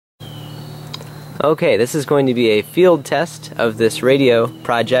Okay, this is going to be a field test of this radio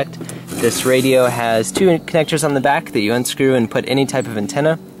project. This radio has two connectors on the back that you unscrew and put any type of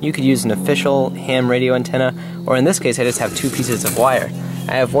antenna. You could use an official ham radio antenna, or in this case I just have two pieces of wire.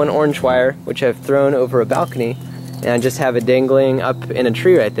 I have one orange wire, which I've thrown over a balcony, and I just have it dangling up in a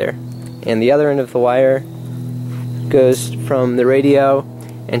tree right there. And the other end of the wire goes from the radio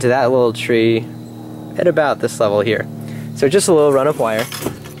into that little tree at about this level here. So just a little run of wire.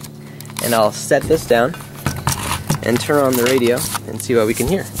 And I'll set this down and turn on the radio and see what we can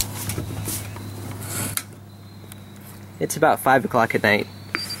hear. It's about 5 o'clock at night,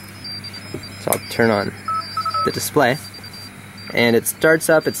 so I'll turn on the display, and it starts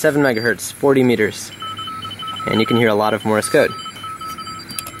up at 7 megahertz, 40 meters, and you can hear a lot of Morse code.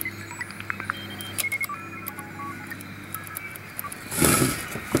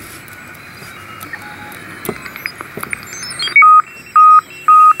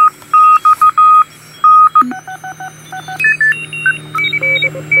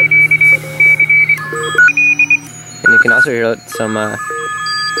 And you can also hear some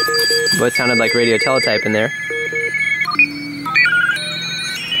what sounded like radio teletype in there.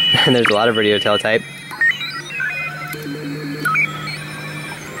 And there's a lot of radio teletype.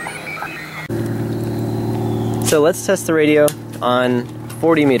 So let's test the radio on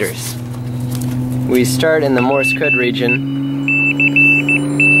 40 meters. We start in the Morse code region.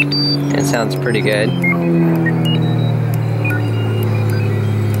 It sounds pretty good.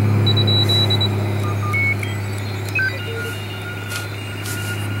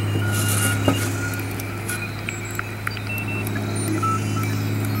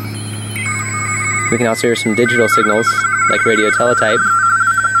 We can also hear some digital signals, like radio teletype.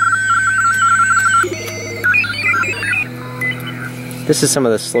 This is some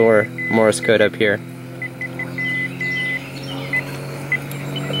of the slower Morse code up here.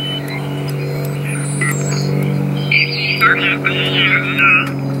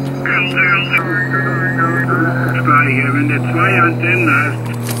 Zwei Antennen hast,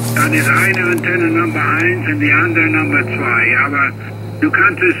 dann ist eine Antenne Nummer 1 und die andere Nummer 2, aber du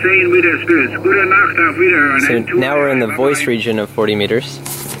kannst es sehen, wie das willst. Gute Nacht, auf Wiederhören. So now we're in the voice region of 40 meters.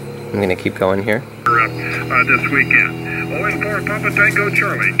 I'm going to keep going here. This weekend. 0-4 Papa Tango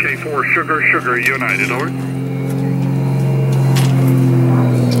Charlie, K4 Sugar Sugar United, over.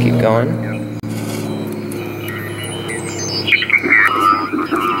 Let's keep going.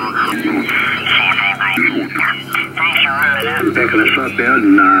 Picking us up, Ed,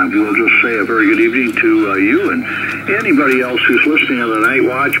 and we'll just say a very good evening to you and anybody else who's listening to the Night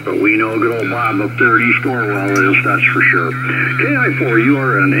Watch, but we know good old Bob up there at East Orwell is, that's for sure. KI4, you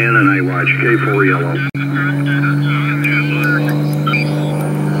are an N and Night Watch, K4 Yellow.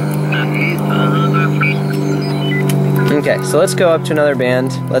 Okay, so let's go up to another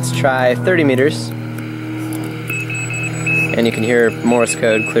band. Let's try 30 meters. And you can hear Morse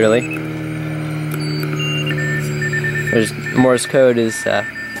code clearly. Morse code is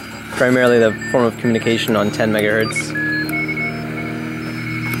primarily the form of communication on 10 megahertz.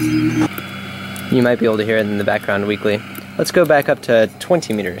 You might be able to hear it in the background weakly. Let's go back up to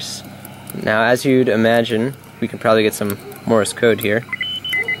 20 meters. Now, as you'd imagine, we could probably get some Morse code here.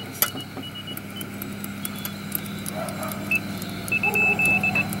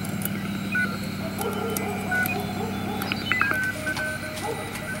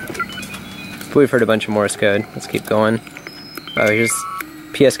 But we've heard a bunch of Morse code. Let's keep going. Oh, here's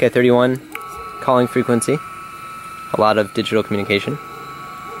PSK31 calling frequency. A lot of digital communication.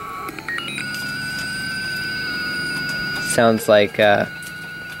 Sounds like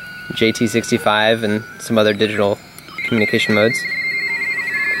JT65 and some other digital communication modes.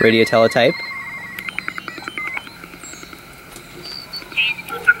 Radio teletype.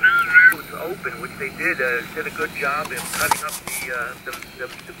 Open, which they did a good job in cutting up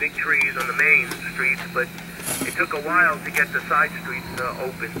the big trees on the main streets, but it took a while to get the side streets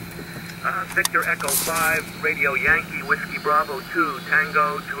open. Victor Echo 5, Radio Yankee, Whiskey Bravo 2,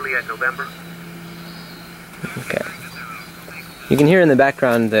 Tango, Juliet November. Okay. You can hear in the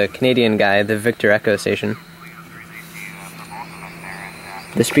background the Canadian guy, the Victor Echo station.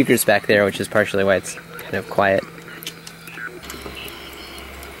 The speaker's back there, which is partially why it's kind of quiet.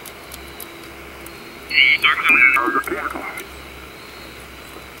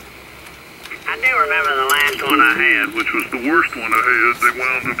 I do remember the last one I had, which was the worst one I had. They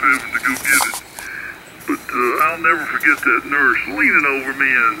wound up having to go get it. But I'll never forget that nurse leaning over me,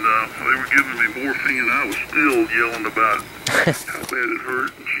 and they were giving me morphine. I was still yelling about how bad it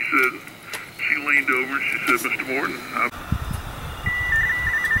hurt. And she leaned over and she said, Mr. Morton,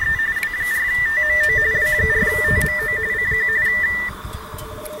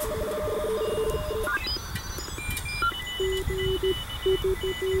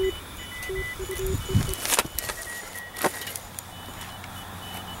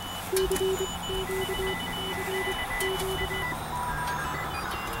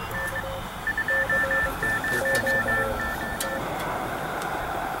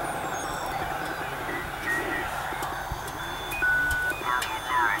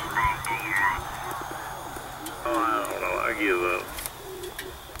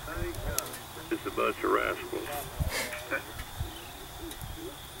 bunch of rascals.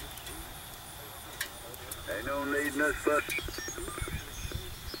 Ain't no need in us fuss.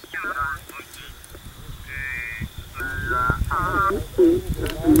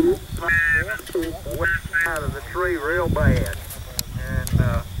 Went out of the tree real bad, and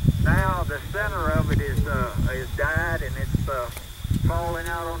now the center of it is died, and it's falling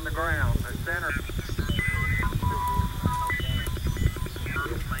out on the ground. The center.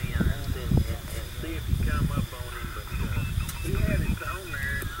 See if you come up on him, but he had his own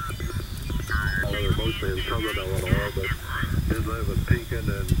there. They're mostly in Southern Illinois, but his live in Pekin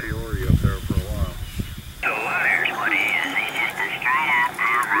and Peoria up there for a while. So here's what he is. He's just a straight up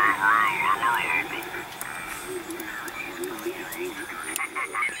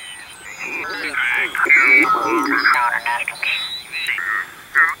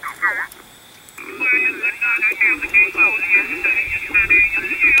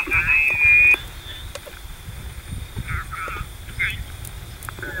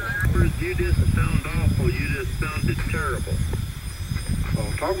You didn't sound awful, you just sounded terrible.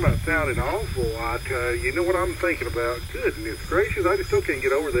 Well, talking about sounding awful, you know what I'm thinking about? Goodness gracious, I just still can't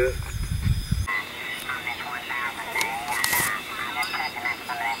get over that.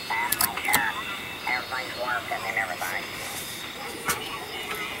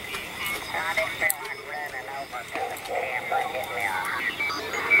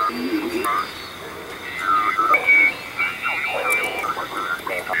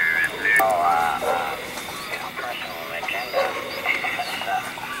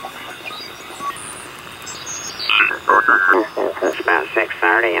 It's about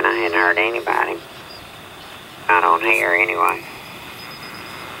 6:30 and I hadn't heard anybody. Not on here anyway.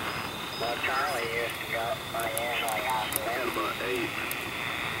 Well, Charlie used to go, usually got About 8.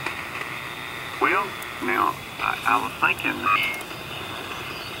 Well, now, I was thinking...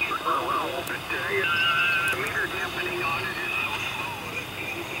 The meter dampening on it is so slow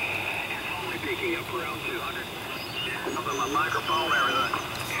that it's only picking up around 200. Up in my microphone, everything.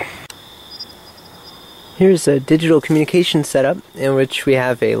 Here's a digital communication setup in which we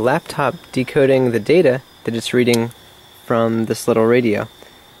have a laptop decoding the data that it's reading from this little radio.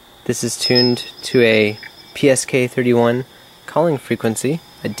 This is tuned to a PSK31 calling frequency,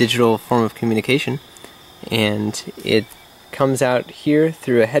 a digital form of communication, and it comes out here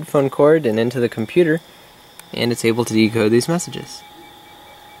through a headphone cord and into the computer, and it's able to decode these messages.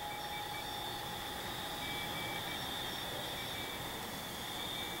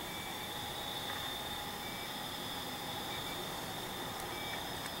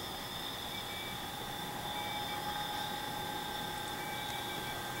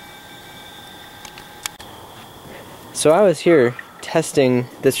 So I was here testing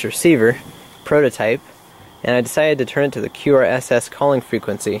this receiver prototype, and I decided to turn it to the QRSS calling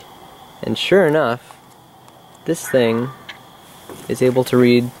frequency, and sure enough, this thing is able to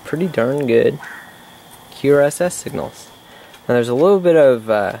read pretty darn good QRSS signals. Now there's a little bit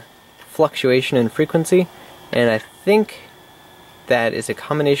of fluctuation in frequency, and I think that is a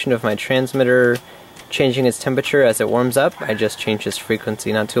combination of my transmitter changing its temperature as it warms up. I just changed its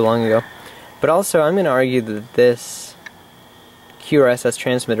frequency not too long ago. But also I'm going to argue that this QRSS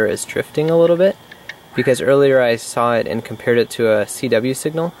transmitter is drifting a little bit, because earlier I saw it and compared it to a CW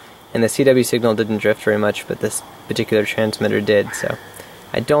signal, and the CW signal didn't drift very much, but this particular transmitter did, so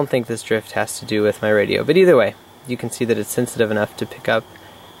I don't think this drift has to do with my radio. But either way, you can see that it's sensitive enough to pick up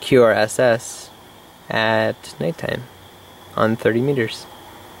QRSS at nighttime on 30 meters.